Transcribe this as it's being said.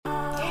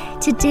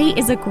Today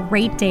is a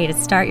great day to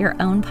start your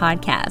own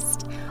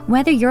podcast.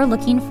 Whether you're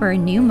looking for a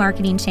new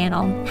marketing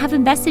channel, have a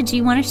message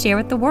you want to share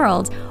with the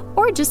world,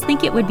 or just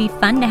think it would be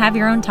fun to have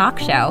your own talk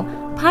show,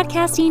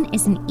 podcasting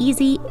is an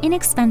easy,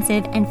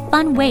 inexpensive, and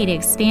fun way to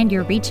expand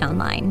your reach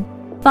online.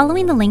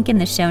 Following the link in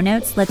the show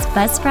notes lets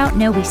Buzzsprout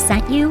know we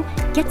sent you,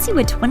 gets you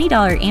a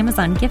 $20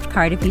 Amazon gift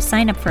card if you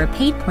sign up for a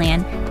paid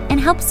plan, and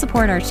helps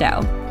support our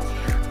show.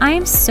 I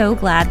am so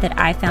glad that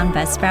I found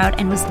Buzzsprout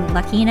and was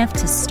lucky enough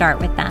to start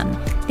with them.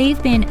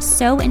 They've been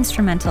so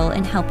instrumental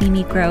in helping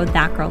me grow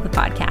That Girl the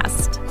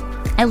podcast.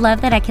 I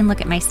love that I can look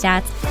at my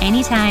stats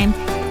anytime,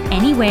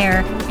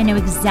 anywhere, and know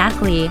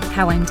exactly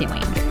how I'm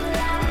doing.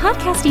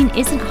 Podcasting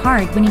isn't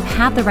hard when you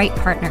have the right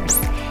partners,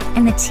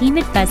 and the team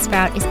at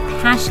Buzzsprout is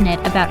passionate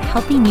about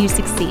helping you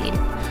succeed.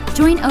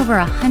 Join over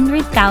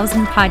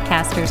 100,000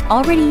 podcasters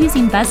already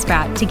using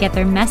Buzzsprout to get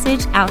their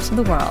message out to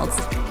the world.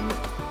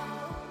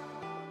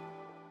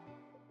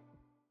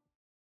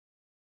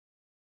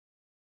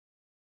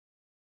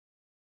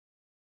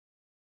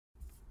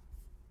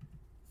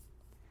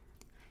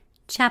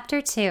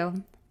 Chapter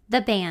 2,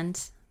 The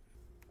Band.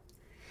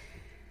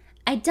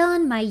 I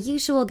don my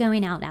usual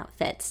going out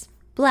outfit,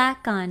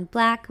 black on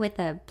black with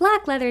a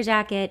black leather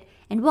jacket,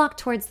 and walk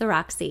towards the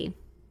Roxy.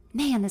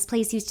 Man, this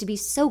place used to be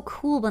so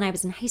cool when I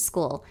was in high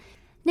school.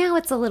 Now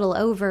it's a little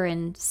over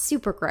and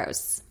super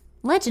gross.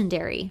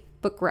 Legendary,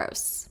 but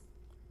gross.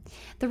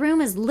 The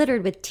room is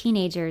littered with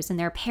teenagers and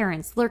their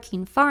parents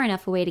lurking far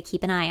enough away to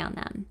keep an eye on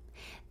them.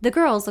 The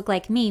girls look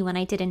like me when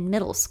I did in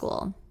middle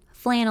school.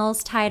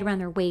 Flannels tied around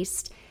their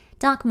waist,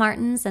 Doc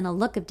Martens, and a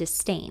look of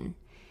disdain.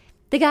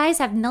 The guys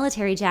have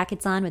military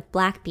jackets on with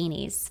black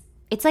beanies.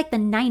 It's like the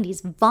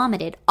 90s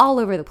vomited all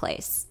over the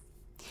place.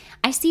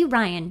 I see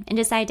Ryan and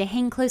decide to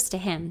hang close to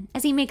him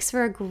as he makes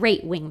for a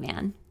great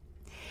wingman.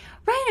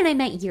 Ryan and I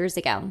met years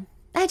ago.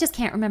 I just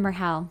can't remember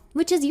how,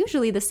 which is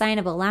usually the sign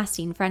of a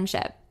lasting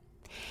friendship.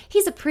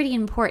 He's a pretty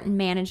important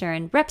manager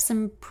and reps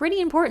some pretty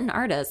important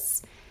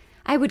artists.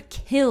 I would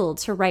kill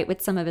to write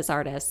with some of his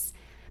artists,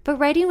 but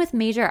writing with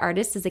major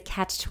artists is a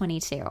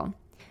catch-22.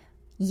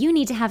 You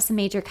need to have some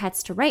major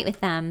cuts to write with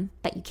them,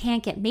 but you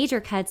can't get major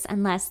cuts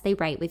unless they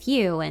write with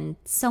you, and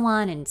so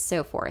on and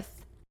so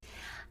forth.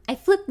 I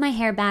flip my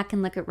hair back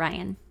and look at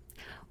Ryan.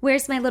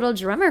 "Where's my little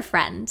drummer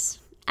friend?"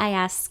 I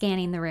ask,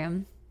 scanning the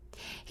room.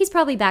 "He's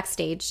probably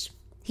backstage,"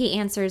 he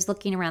answers,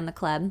 looking around the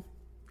club.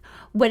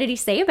 "What did he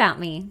say about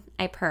me?"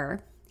 I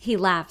purr. He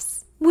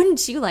laughs.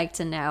 "Wouldn't you like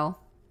to know?"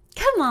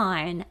 "Come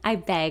on," I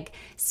beg,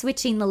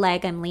 switching the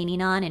leg I'm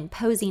leaning on and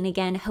posing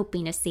again,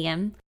 hoping to see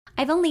him.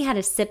 I've only had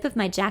a sip of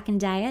my Jack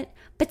and Diet,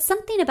 but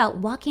something about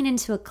walking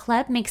into a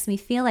club makes me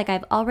feel like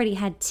I've already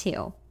had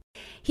two.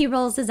 He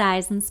rolls his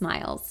eyes and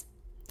smiles.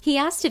 "He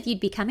asked if you'd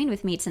be coming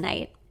with me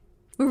tonight."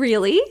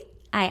 "Really?"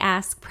 I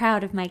ask,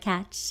 proud of my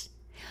catch.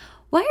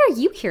 "Why are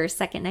you here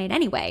second night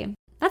anyway?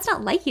 That's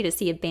not like you to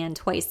see a band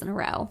twice in a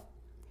row."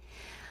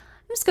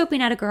 "I'm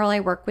scoping out a girl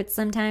I work with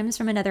sometimes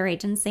from another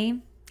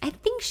agency. I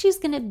think she's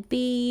gonna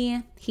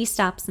be..." He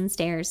stops and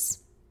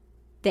stares.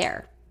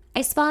 There.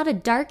 I spot a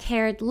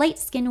dark-haired,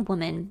 light-skinned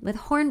woman with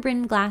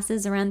horn-rimmed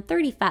glasses around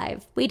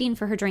 35 waiting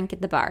for her drink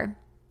at the bar.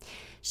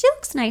 She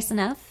looks nice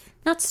enough,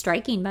 not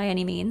striking by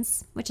any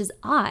means, which is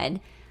odd,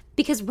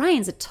 because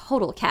Ryan's a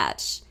total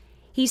catch.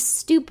 He's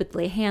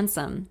stupidly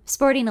handsome,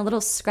 sporting a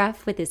little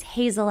scruff with his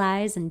hazel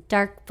eyes and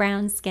dark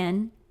brown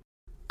skin.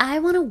 I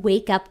want to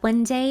wake up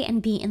one day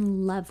and be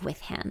in love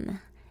with him.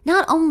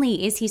 Not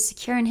only is he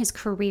secure in his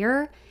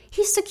career,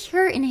 he's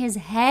secure in his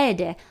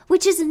head,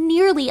 which is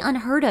nearly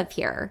unheard of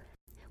here.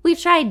 We've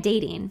tried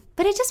dating,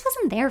 but it just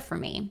wasn't there for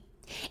me.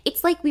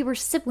 It's like we were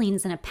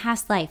siblings in a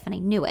past life and I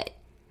knew it.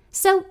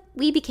 So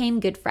we became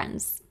good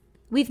friends.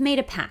 We've made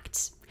a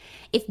pact.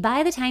 If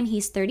by the time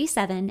he's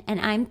 37 and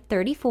I'm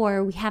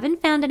 34, we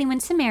haven't found anyone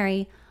to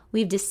marry,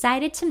 we've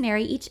decided to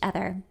marry each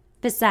other.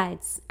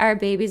 Besides, our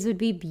babies would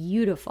be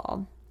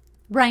beautiful.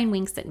 Ryan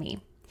winks at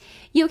me.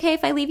 "You okay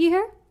if I leave you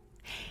here?"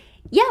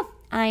 "Yeah,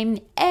 I'm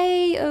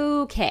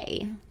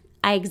A-okay."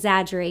 I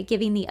exaggerate,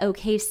 giving the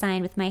okay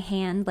sign with my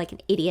hand like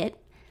an idiot.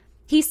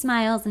 He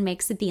smiles and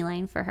makes a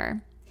beeline for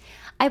her.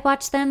 I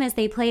watch them as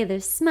they play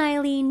this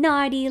smiley,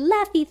 naughty,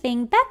 laughy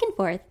thing back and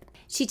forth.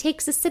 She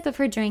takes a sip of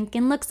her drink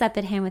and looks up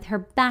at him with her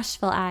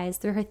bashful eyes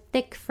through her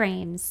thick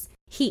frames.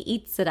 He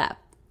eats it up.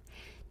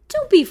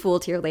 Don't be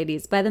fooled here,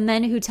 ladies, by the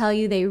men who tell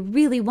you they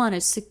really want a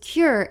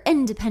secure,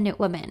 independent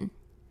woman.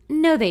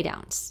 No, they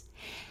don't.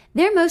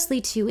 They're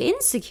mostly too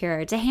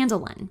insecure to handle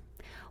one.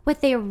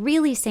 What they're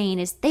really saying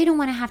is they don't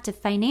want to have to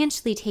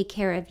financially take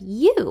care of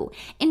you.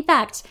 In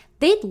fact,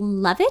 they'd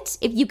love it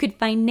if you could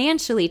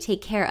financially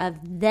take care of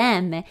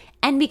them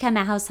and become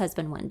a house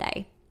husband one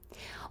day.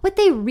 What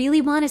they really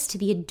want is to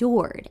be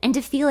adored and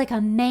to feel like a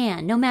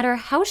man, no matter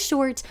how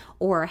short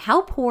or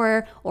how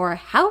poor or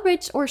how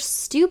rich or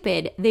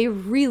stupid they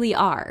really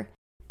are.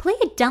 Play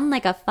it dumb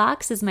like a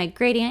fox, as my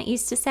great aunt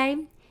used to say.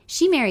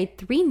 She married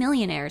 3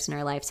 millionaires in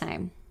her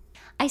lifetime.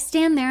 I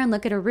stand there and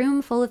look at a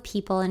room full of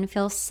people and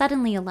feel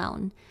suddenly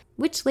alone,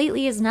 which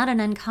lately is not an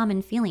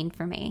uncommon feeling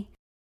for me.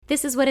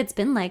 This is what it's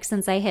been like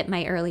since I hit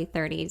my early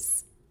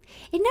 30s.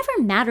 It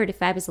never mattered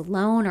if I was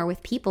alone or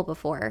with people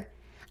before.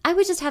 I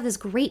would just have this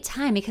great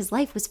time because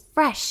life was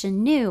fresh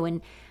and new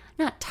and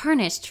not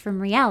tarnished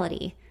from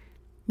reality.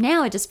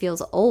 Now it just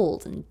feels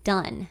old and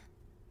done.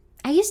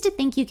 I used to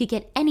think you could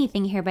get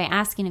anything here by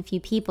asking a few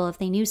people if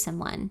they knew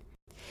someone.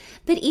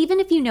 But even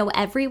if you know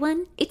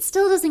everyone, it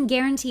still doesn't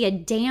guarantee a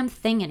damn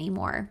thing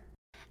anymore.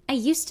 I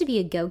used to be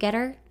a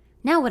go-getter.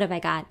 Now what have I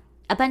got?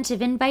 A bunch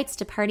of invites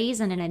to parties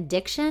and an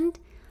addiction?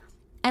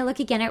 I look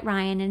again at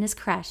Ryan and his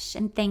crush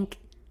and think,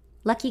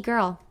 lucky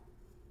girl.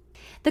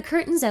 The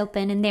curtains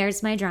open and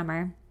there's my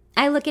drummer.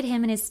 I look at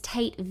him in his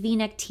tight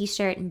V-neck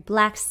t-shirt and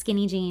black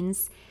skinny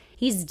jeans.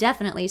 He's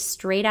definitely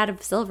straight out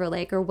of Silver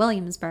Lake or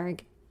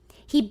Williamsburg.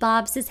 He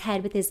bobs his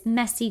head with his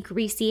messy,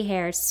 greasy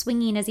hair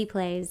swinging as he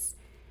plays.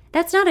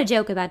 That's not a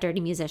joke about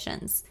dirty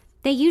musicians.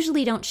 They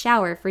usually don't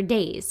shower for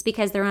days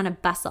because they're on a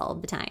bus all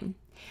the time.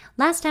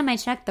 Last time I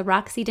checked, the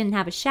Roxy didn't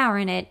have a shower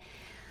in it,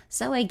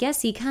 so I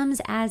guess he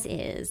comes as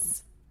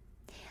is.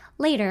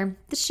 Later,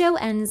 the show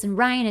ends and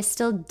Ryan is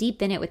still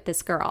deep in it with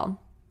this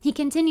girl. He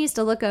continues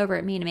to look over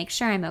at me to make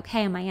sure I'm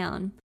okay on my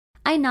own.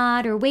 I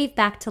nod or wave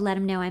back to let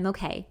him know I'm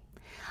okay.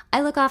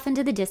 I look off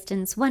into the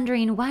distance,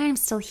 wondering why I'm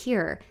still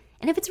here,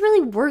 and if it's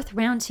really worth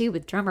round 2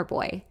 with Drummer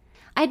Boy.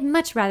 I'd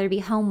much rather be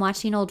home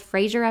watching old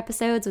Frasier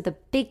episodes with a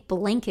big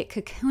blanket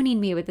cocooning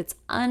me with its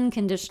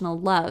unconditional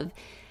love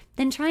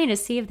than trying to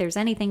see if there's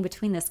anything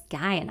between this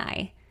guy and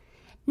I.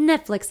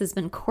 Netflix has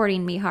been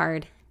courting me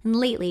hard, and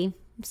lately,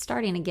 I'm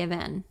starting to give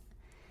in.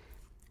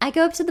 I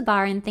go up to the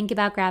bar and think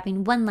about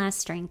grabbing one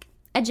last drink,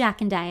 a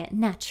Jack and Diet,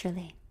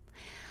 naturally.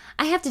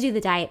 I have to do the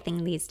diet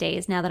thing these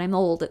days now that I'm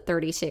old at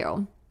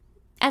 32.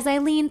 As I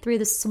lean through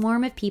the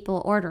swarm of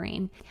people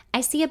ordering,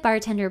 I see a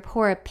bartender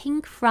pour a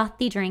pink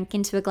frothy drink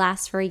into a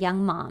glass for a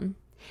young mom.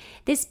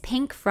 This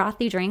pink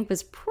frothy drink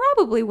was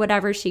probably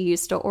whatever she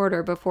used to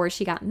order before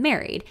she got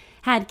married,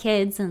 had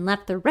kids, and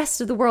left the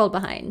rest of the world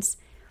behind.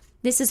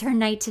 This is her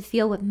night to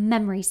feel what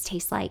memories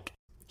taste like.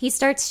 He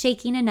starts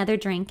shaking another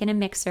drink in a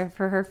mixer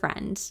for her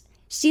friend.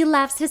 She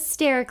laughs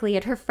hysterically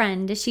at her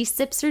friend as she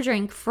sips her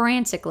drink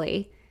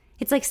frantically.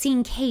 It's like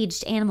seeing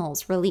caged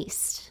animals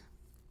released.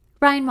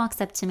 Ryan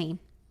walks up to me.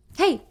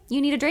 "Hey,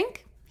 you need a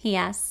drink?" he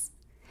asks.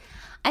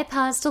 I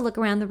pause to look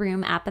around the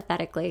room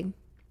apathetically.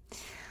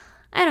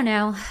 "I don't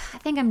know. I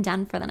think I'm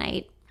done for the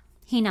night."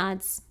 He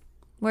nods.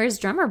 "Where's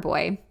Drummer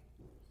Boy?"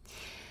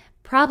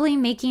 "Probably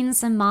making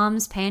some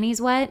mom's panties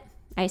wet,"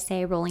 I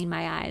say, rolling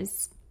my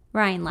eyes.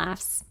 Ryan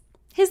laughs.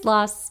 "His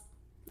loss."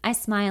 I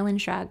smile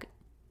and shrug.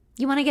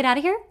 "You want to get out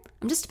of here?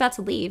 I'm just about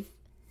to leave."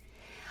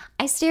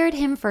 I stare at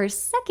him for a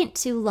second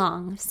too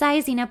long,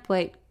 sizing up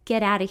what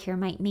get out of here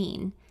might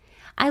mean.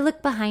 I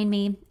look behind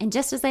me, and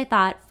just as I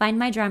thought, find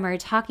my drummer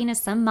talking to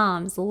some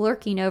moms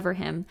lurking over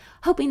him,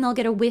 hoping they'll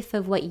get a whiff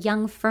of what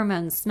young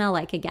pheromones smell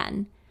like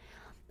again.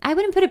 I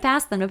wouldn't put it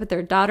past them to put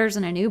their daughters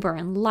in an Uber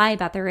and lie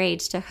about their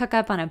age to hook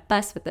up on a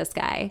bus with this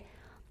guy.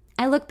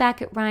 I look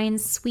back at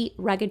Ryan's sweet,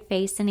 rugged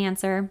face and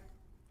answer,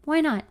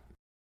 "Why not?"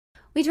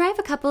 We drive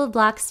a couple of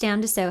blocks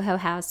down to Soho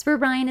House, where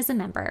Ryan is a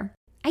member.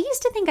 I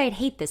used to think I'd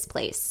hate this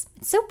place.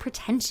 It's so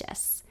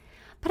pretentious.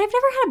 But I've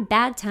never had a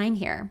bad time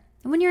here.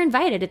 And when you're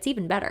invited, it's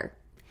even better.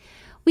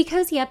 We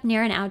cozy up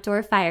near an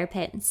outdoor fire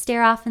pit and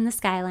stare off in the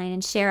skyline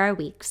and share our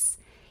weeks.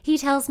 He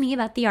tells me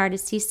about the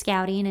artists he's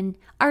scouting and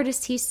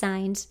artists he's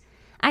signed.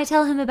 I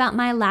tell him about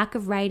my lack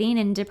of writing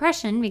and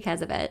depression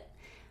because of it.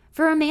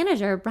 For a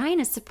manager, Brian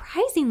is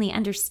surprisingly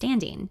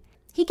understanding.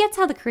 He gets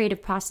how the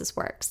creative process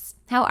works,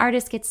 how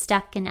artists get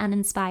stuck and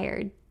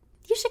uninspired.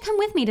 "You should come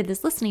with me to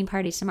this listening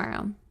party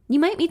tomorrow. You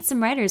might meet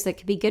some writers that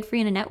could be good for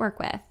you to network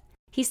with,"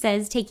 he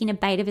says, taking a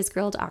bite of his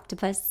grilled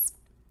octopus.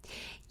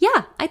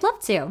 "Yeah, I'd love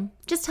to.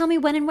 Just tell me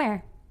when and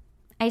where,"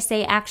 I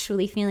say,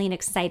 actually feeling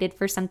excited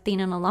for something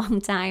in a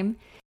long time.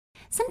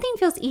 Something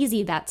feels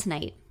easy about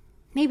tonight.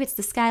 Maybe it's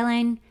the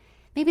skyline,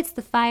 maybe it's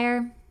the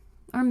fire,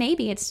 or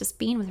maybe it's just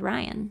being with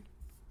Ryan.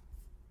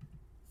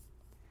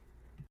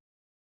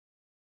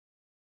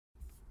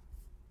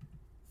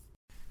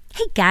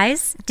 Hey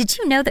guys, did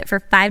you know that for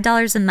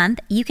 $5 a month,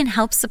 you can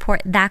help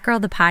support That Girl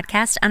the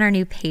Podcast on our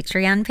new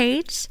Patreon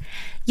page?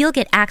 You'll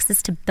get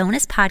access to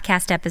bonus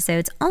podcast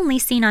episodes only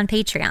seen on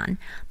Patreon,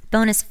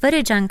 bonus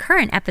footage on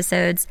current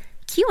episodes,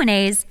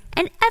 Q&As,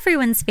 and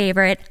everyone's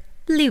favorite,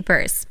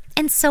 bloopers,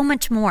 and so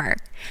much more.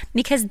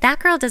 Because That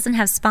Girl doesn't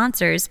have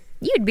sponsors,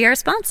 you'd be our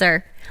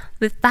sponsor.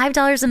 With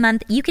 $5 a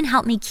month, you can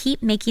help me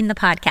keep making the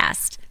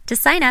podcast. To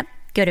sign up,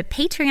 go to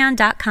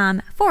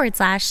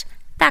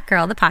patreon.com/That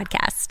Girl the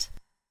Podcast.